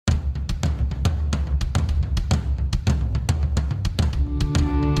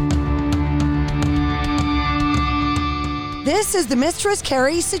This is the Mistress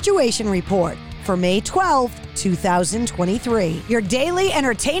Carrie Situation Report for May 12th, 2023. Your daily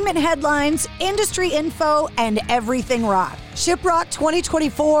entertainment headlines, industry info, and everything rock. Shiprock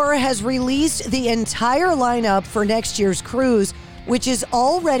 2024 has released the entire lineup for next year's cruise, which is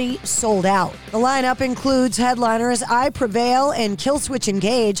already sold out. The lineup includes headliners I Prevail and Killswitch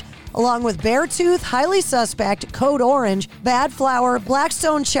Engage, along with Beartooth, Highly Suspect, Code Orange, Bad Flower,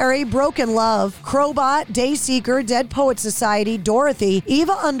 Blackstone Cherry, Broken Love, Crowbot, Dayseeker, Dead Poet Society, Dorothy,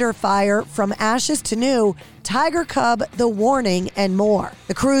 Eva Under Fire, From Ashes to New, Tiger Cub, The Warning, and more.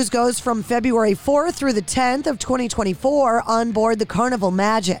 The cruise goes from February 4th through the 10th of 2024 on board the Carnival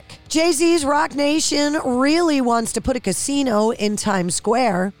Magic. Jay-Z's Rock Nation really wants to put a casino in Times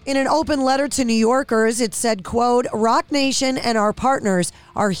Square. In an open letter to New Yorkers, it said, quote, "Rock Nation and our partners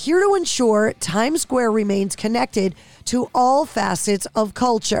are here to ensure Times Square remains connected to all facets of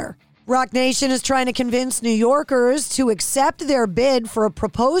culture." Rock Nation is trying to convince New Yorkers to accept their bid for a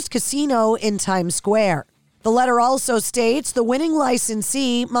proposed casino in Times Square. The letter also states the winning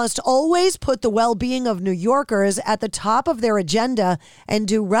licensee must always put the well-being of New Yorkers at the top of their agenda and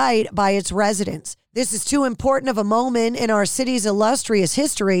do right by its residents. This is too important of a moment in our city's illustrious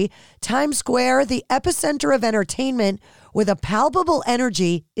history. Times Square, the epicenter of entertainment with a palpable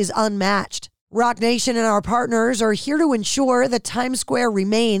energy, is unmatched. Rock Nation and our partners are here to ensure that Times Square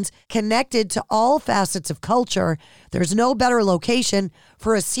remains connected to all facets of culture. There's no better location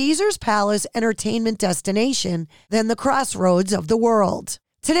for a Caesars Palace entertainment destination than the crossroads of the world.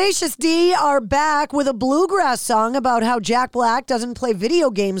 Tenacious D are back with a bluegrass song about how Jack Black doesn't play video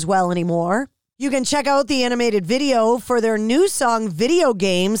games well anymore. You can check out the animated video for their new song, Video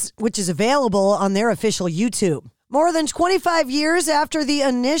Games, which is available on their official YouTube. More than 25 years after the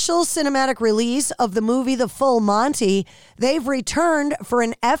initial cinematic release of the movie The Full Monty, they've returned for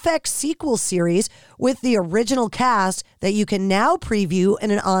an FX sequel series with the original cast that you can now preview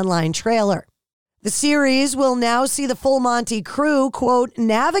in an online trailer. The series will now see the Full Monty crew, quote,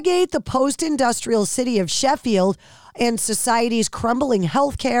 navigate the post-industrial city of Sheffield and society's crumbling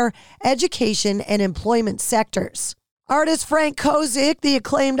healthcare, education, and employment sectors. Artist Frank Kozik, the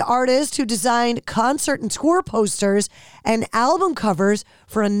acclaimed artist who designed concert and tour posters and album covers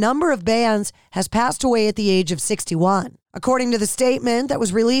for a number of bands, has passed away at the age of 61. According to the statement that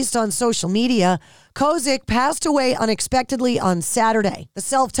was released on social media, Kozik passed away unexpectedly on Saturday. The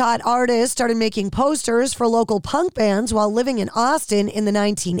self-taught artist started making posters for local punk bands while living in Austin in the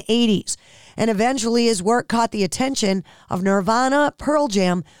 1980s. And eventually his work caught the attention of Nirvana, Pearl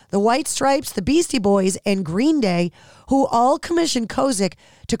Jam, the White Stripes, the Beastie Boys, and Green Day, who all commissioned Kozik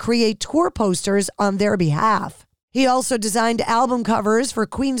to create tour posters on their behalf. He also designed album covers for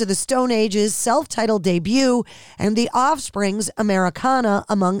Queens of the Stone Age's self-titled debut and The Offspring's Americana,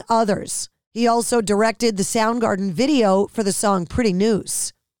 among others. He also directed the Soundgarden video for the song Pretty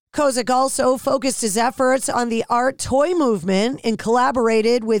Noose. Kozik also focused his efforts on the art toy movement and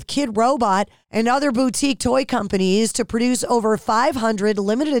collaborated with Kid Robot and other boutique toy companies to produce over 500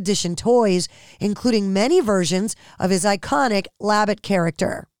 limited edition toys, including many versions of his iconic Labbit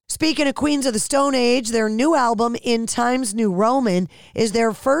character. Speaking of Queens of the Stone Age, their new album, In Times New Roman, is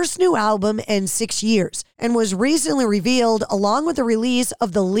their first new album in 6 years and was recently revealed along with the release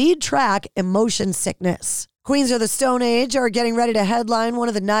of the lead track, Emotion Sickness. Queens of the Stone Age are getting ready to headline one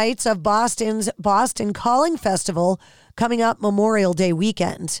of the nights of Boston's Boston Calling Festival coming up Memorial Day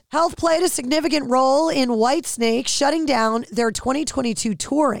weekend. Health played a significant role in Whitesnake shutting down their 2022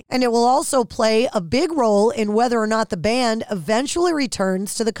 touring, and it will also play a big role in whether or not the band eventually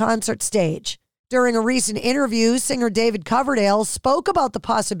returns to the concert stage. During a recent interview, singer David Coverdale spoke about the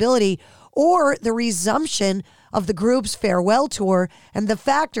possibility or the resumption of the group's farewell tour and the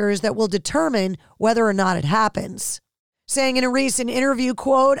factors that will determine whether or not it happens. Saying in a recent interview,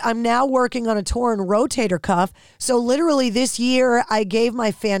 quote, I'm now working on a torn rotator cuff, so literally this year I gave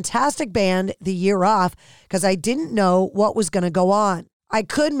my fantastic band the year off because I didn't know what was going to go on. I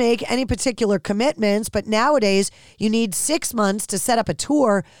could make any particular commitments, but nowadays you need 6 months to set up a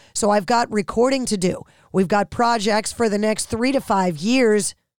tour, so I've got recording to do. We've got projects for the next 3 to 5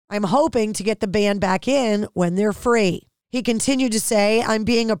 years. I'm hoping to get the band back in when they're free. He continued to say, I'm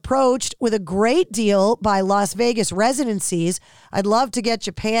being approached with a great deal by Las Vegas residencies. I'd love to get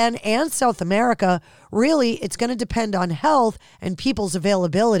Japan and South America. Really, it's going to depend on health and people's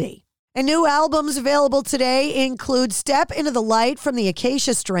availability. And new albums available today include Step Into the Light from the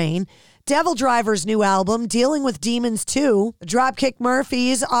Acacia Strain, Devil Driver's new album, Dealing with Demons 2, Dropkick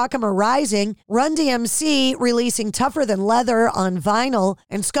Murphys' Akama Rising, Run DMC releasing Tougher Than Leather on vinyl,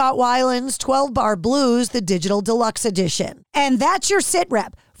 and Scott Weiland's 12 Bar Blues, the Digital Deluxe Edition. And that's your Sit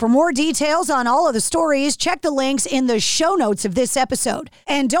Rep For more details on all of the stories, check the links in the show notes of this episode.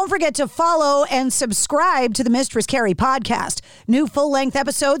 And don't forget to follow and subscribe to the Mistress Carrie podcast. New full-length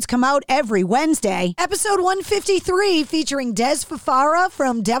episodes come out every Wednesday. Episode 153, featuring Des Fafara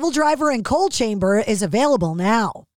from Devil Driver and Coal Chamber, is available now.